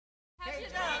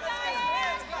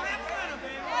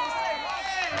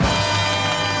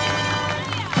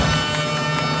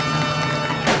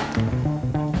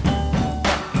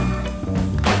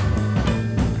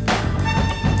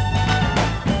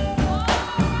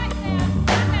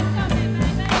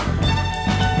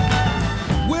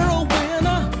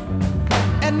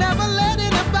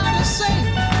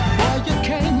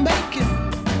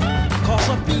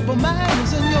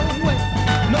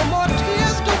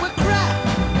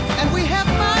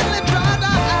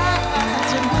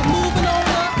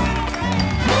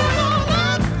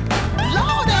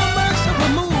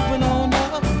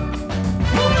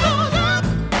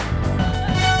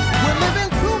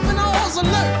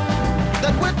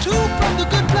Two from the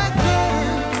good black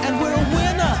bird, and we're a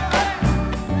winner.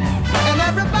 And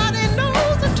everybody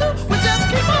knows it too. We just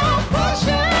keep on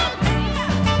pushing,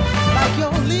 like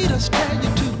your leaders tell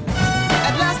you to.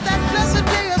 At last that blessed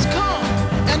day has come,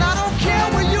 and I don't care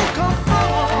where you come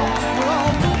from. We're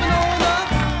all moving on up,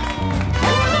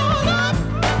 moving on up.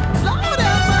 Lord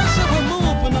have mercy, we're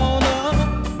moving on up,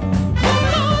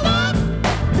 moving on up.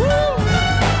 Woo!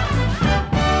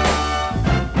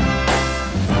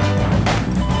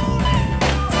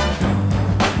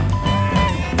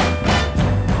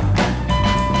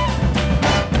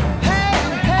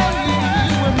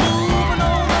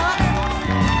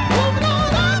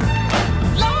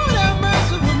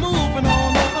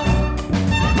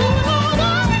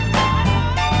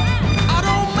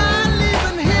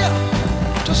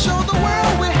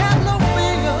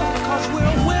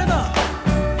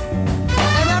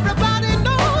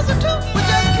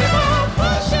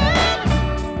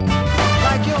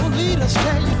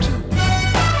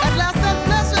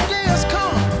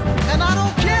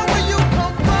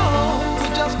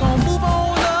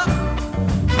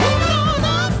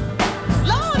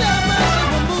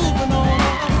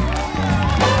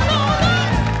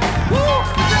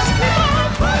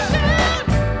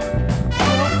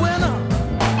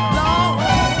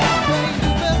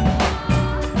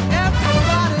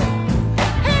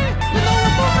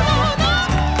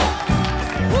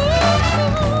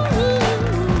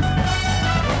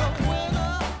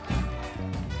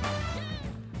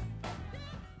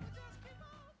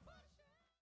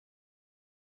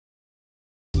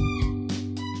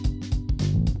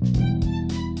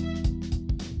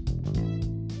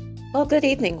 Well, good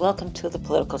evening. Welcome to The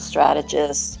Political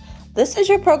Strategist. This is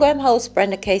your program host,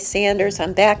 Brenda K. Sanders.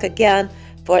 I'm back again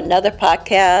for another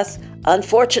podcast.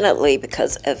 Unfortunately,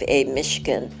 because of a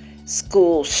Michigan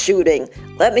school shooting,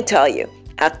 let me tell you,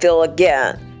 I feel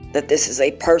again that this is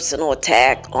a personal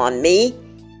attack on me.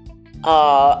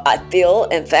 I feel,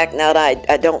 in fact, now that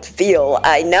I don't feel,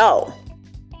 I know.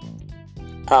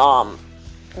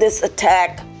 This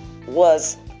attack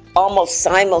was almost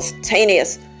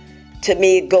simultaneous to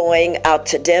me going out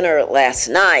to dinner last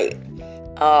night.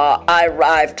 I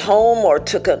arrived home or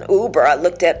took an Uber. I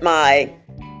looked at my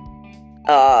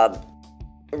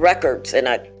records, and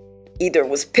I either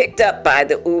was picked up by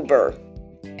the Uber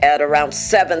at around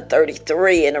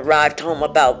 7:33 and arrived home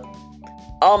about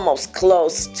almost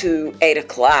close to 8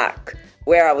 o'clock,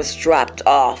 where I was dropped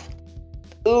off.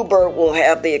 Uber will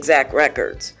have the exact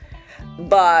records.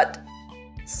 But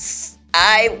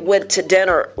I went to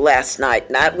dinner last night,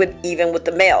 not even with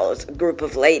the male. It was a group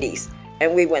of ladies,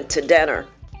 and we went to dinner.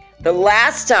 The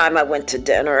last time I went to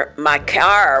dinner, my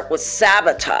car was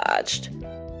sabotaged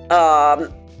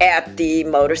at the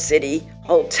Motor City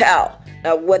Hotel.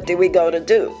 Now, what did we go to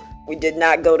do? We did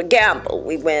not go to gamble.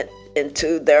 We went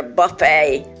into their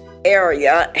buffet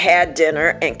area, had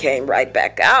dinner, and came right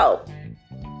back out.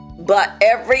 But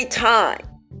every time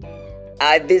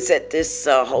I visit this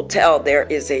hotel, there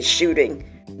is a shooting.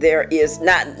 There is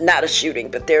not a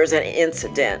shooting, but there's an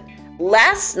incident.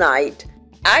 Last night,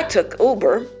 I took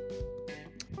Uber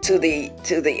to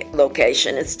the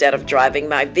location instead of driving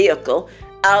my vehicle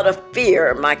out of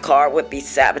fear my car would be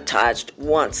sabotaged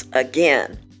once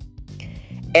again.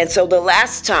 And so the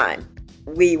last time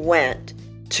we went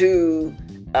to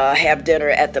have dinner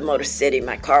at the Motor City,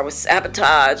 my car was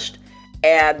sabotaged,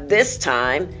 and this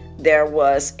time there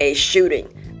was a shooting.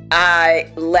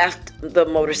 I left the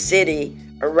Motor City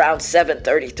around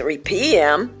 7:33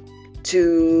 p.m.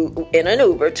 in an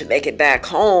Uber to make it back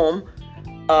home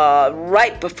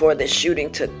right before the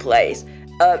shooting took place.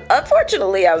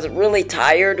 Unfortunately, I was really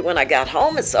tired when I got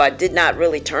home, and so I did not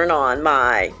really turn on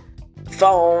my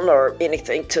phone or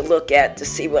anything to look at to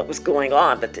see what was going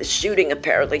on. But the shooting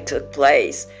apparently took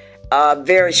place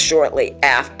very shortly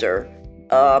after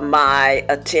my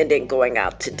attending going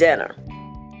out to dinner.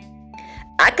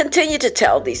 I continue to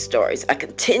tell these stories. I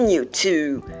continue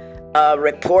to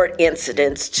report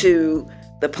incidents to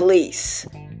the police,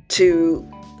 to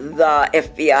the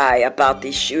FBI about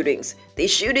these shootings.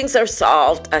 These shootings are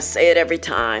solved. I say it every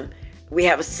time. We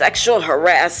have a sexual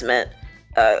harassment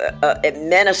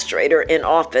administrator in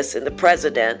office, in the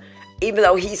president, even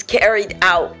though he's carried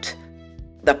out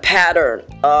the pattern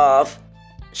of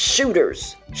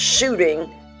shooters shooting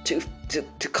to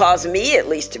cause me at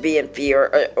least to be in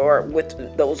fear or with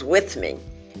those with me.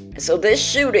 And so this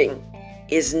shooting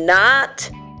is not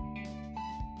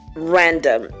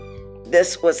random.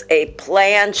 This was a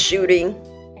planned shooting.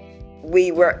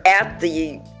 We were at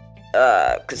the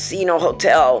casino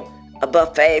hotel, a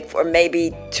buffet, for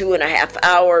maybe 2.5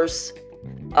 hours.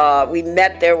 We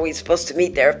met there. We were supposed to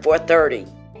meet there at 4:30.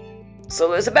 So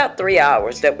it was about 3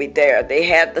 hours that we there. They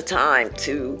had the time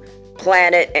to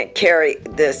plan it and carry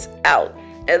this out.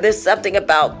 And there's something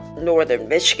about northern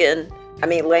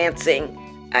Lansing.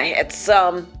 I had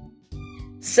some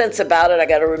sense about it. I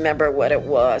got to remember what it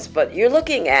was. But you're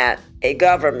looking at a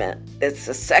government. It's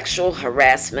a sexual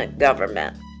harassment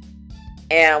government.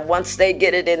 And once they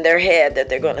get it in their head that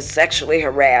they're going to sexually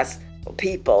harass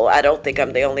people, I don't think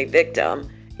I'm the only victim,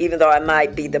 even though I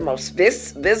might be the most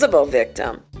visible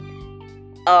victim.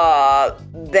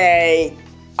 They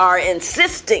are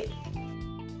insisting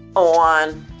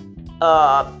on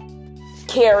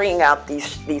carrying out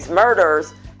these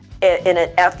murders in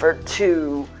an effort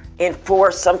to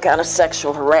enforce some kind of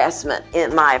sexual harassment,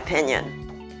 in my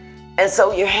opinion. And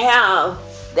so you have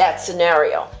that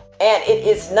scenario. And it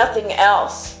is nothing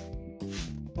else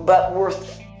but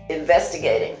worth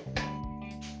investigating.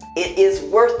 It is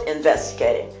worth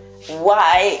investigating.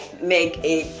 Why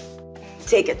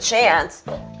take a chance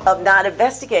of not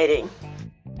investigating?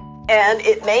 And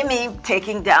it may mean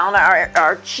taking down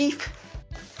our chief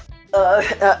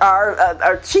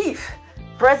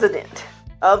president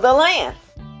of the land.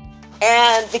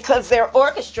 And because they're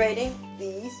orchestrating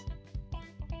these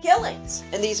killings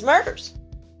and these murders.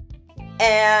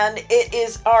 And it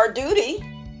is our duty,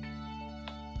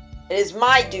 it is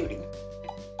my duty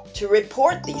to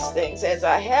report these things as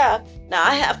I have. Now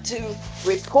I have to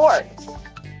report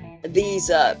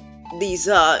these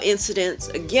incidents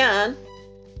again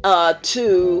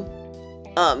to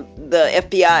the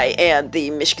FBI and the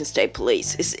Michigan State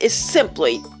Police. It's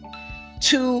simply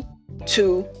too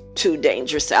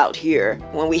dangerous out here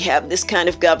when we have this kind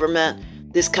of government,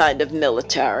 this kind of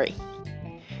military.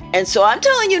 And so I'm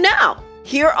telling you now,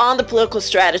 here on The Political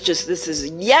Strategist, this is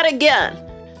yet again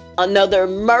another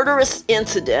murderous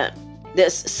incident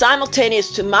that's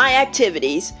simultaneous to my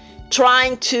activities,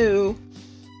 trying to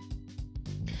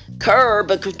curb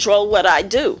and control what I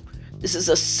do. This is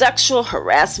a sexual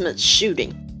harassment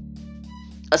shooting.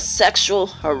 A sexual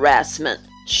harassment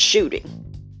shooting.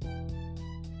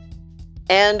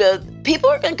 And people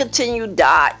are going to continue to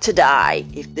die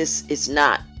if this is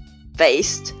not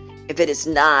faced, if it is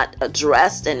not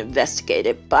addressed and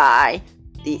investigated by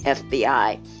the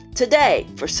FBI. Today,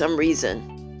 for some reason,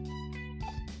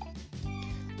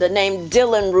 the name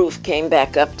Dylann Roof came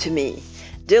back up to me.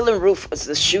 Dylann Roof was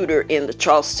the shooter in the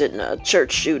Charleston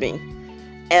church shooting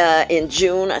in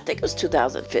June, I think it was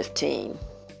 2015.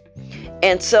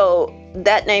 And so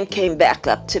that name came back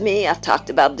up to me. I've talked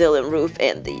about Dylann Roof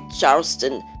and the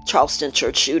Charleston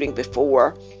church shooting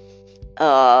before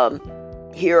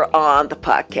here on the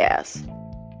podcast.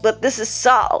 But this is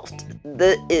solved.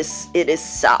 It is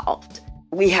solved.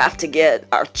 We have to get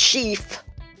our chief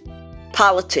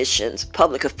politicians,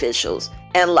 public officials,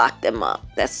 and lock them up.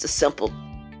 That's the simple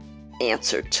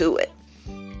answer to it.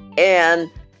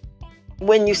 And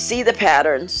when you see the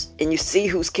patterns and you see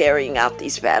who's carrying out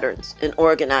these patterns and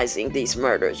organizing these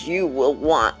murders, you will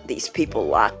want these people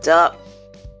locked up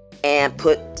and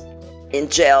put in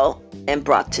jail and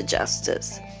brought to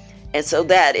justice. And so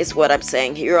that is what I'm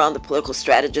saying here on The Political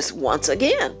Strategist once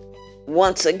again.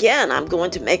 Once again, I'm going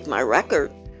to make my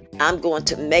record. I'm going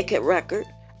to make a record.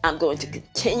 I'm going to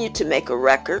continue to make a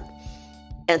record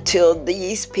until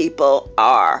these people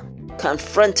are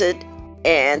confronted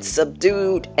and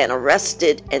subdued and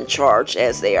arrested and charged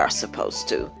as they are supposed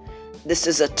to. This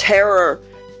is a terror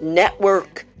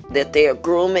network that they are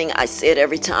grooming. I say it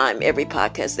every time, every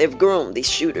podcast. They've groomed these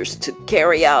shooters to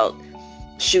carry out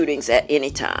shootings at any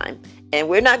time. And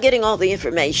we're not getting all the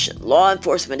information. Law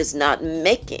enforcement is not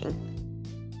making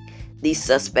these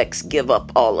suspects give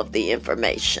up all of the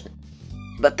information.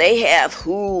 But they have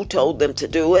who told them to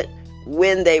do it,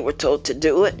 when they were told to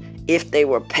do it, if they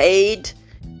were paid,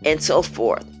 and so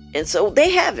forth. And so they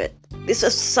have it. This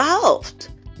is solved.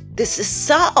 This is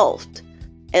solved.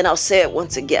 And I'll say it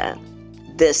once again.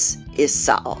 This is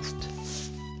solved.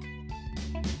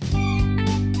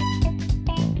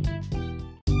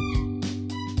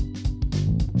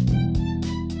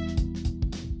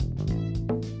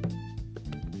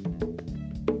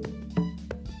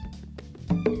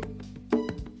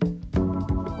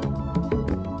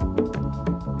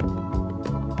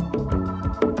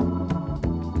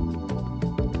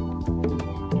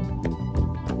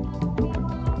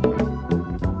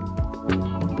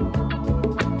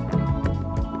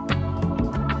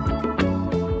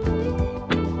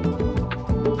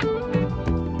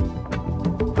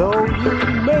 Though you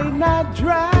may not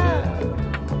drive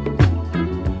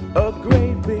a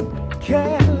great big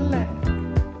Cadillac,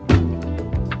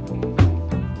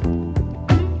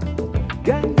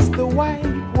 against the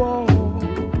white walls,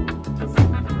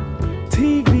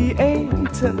 TV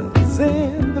antennas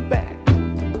in the back,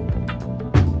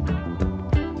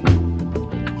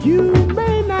 You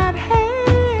may not have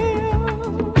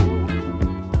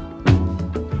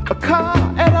a car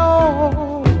at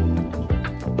all,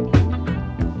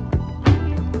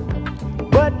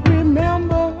 but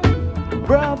remember,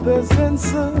 brothers and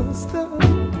sisters,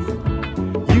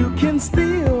 you can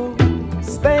still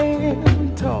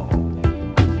stand tall.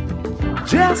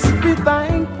 Just be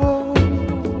thankful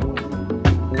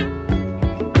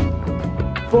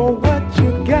for what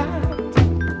you got.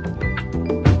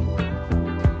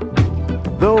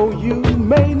 Though you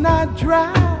may not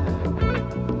drive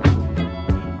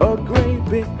a great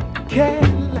big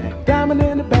Cadillac, diamond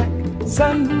in the back,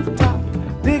 sunroof top,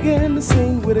 digging the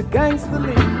scene with a gangster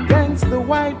lean, gangster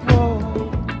white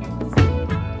walls,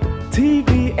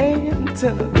 TV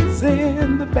antennas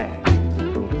in the back.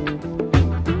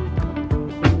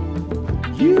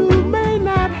 You may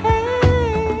not have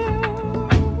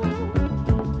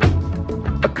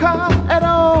a car at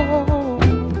all,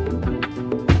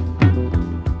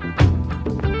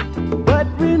 but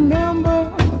remember,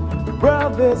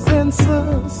 brothers and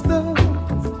sisters,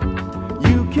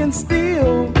 you can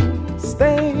still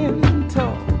stand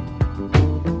tall.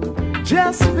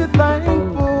 Just be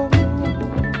thankful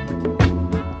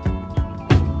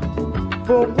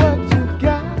for what you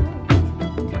got.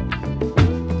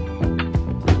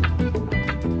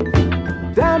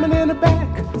 Diamond in the back,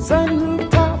 sunroof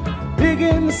top, big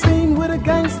in the scene with a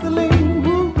gangster lean.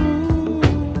 Woo.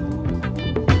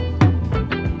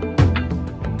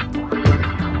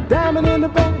 Diamond in the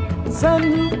back,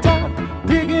 sunroof top,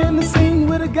 big in the scene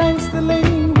with a gangster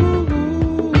lean. Woo.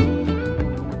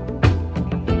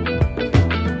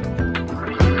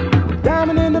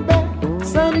 Diamond in the back,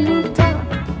 sunroof top,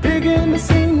 big in the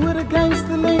scene with a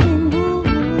gangster lean. Woo.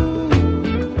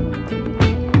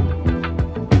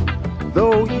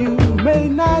 Though you may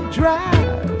not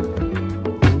drive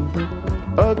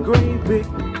a great big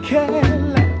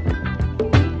Cadillac,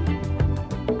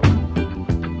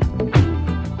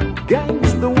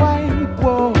 gangsta white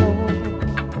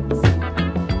walls,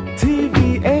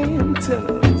 TV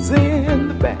antennas in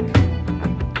the back.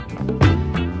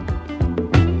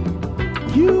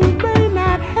 You may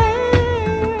not have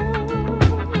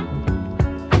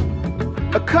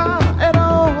a car at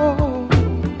all,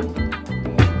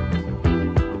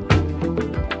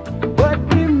 but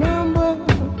remember,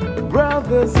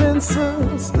 brothers and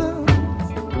sisters,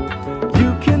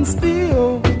 you can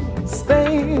still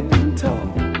stand tall.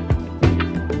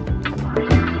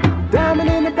 Diamond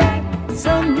in the back,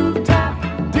 sunroof top,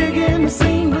 digging the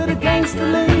scene with a gangster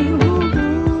lean. Woo.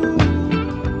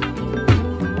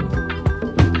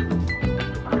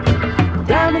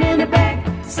 Diamond in the back,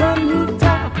 sunroof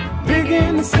top,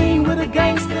 digging the scene with a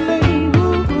gangster lean. Woo.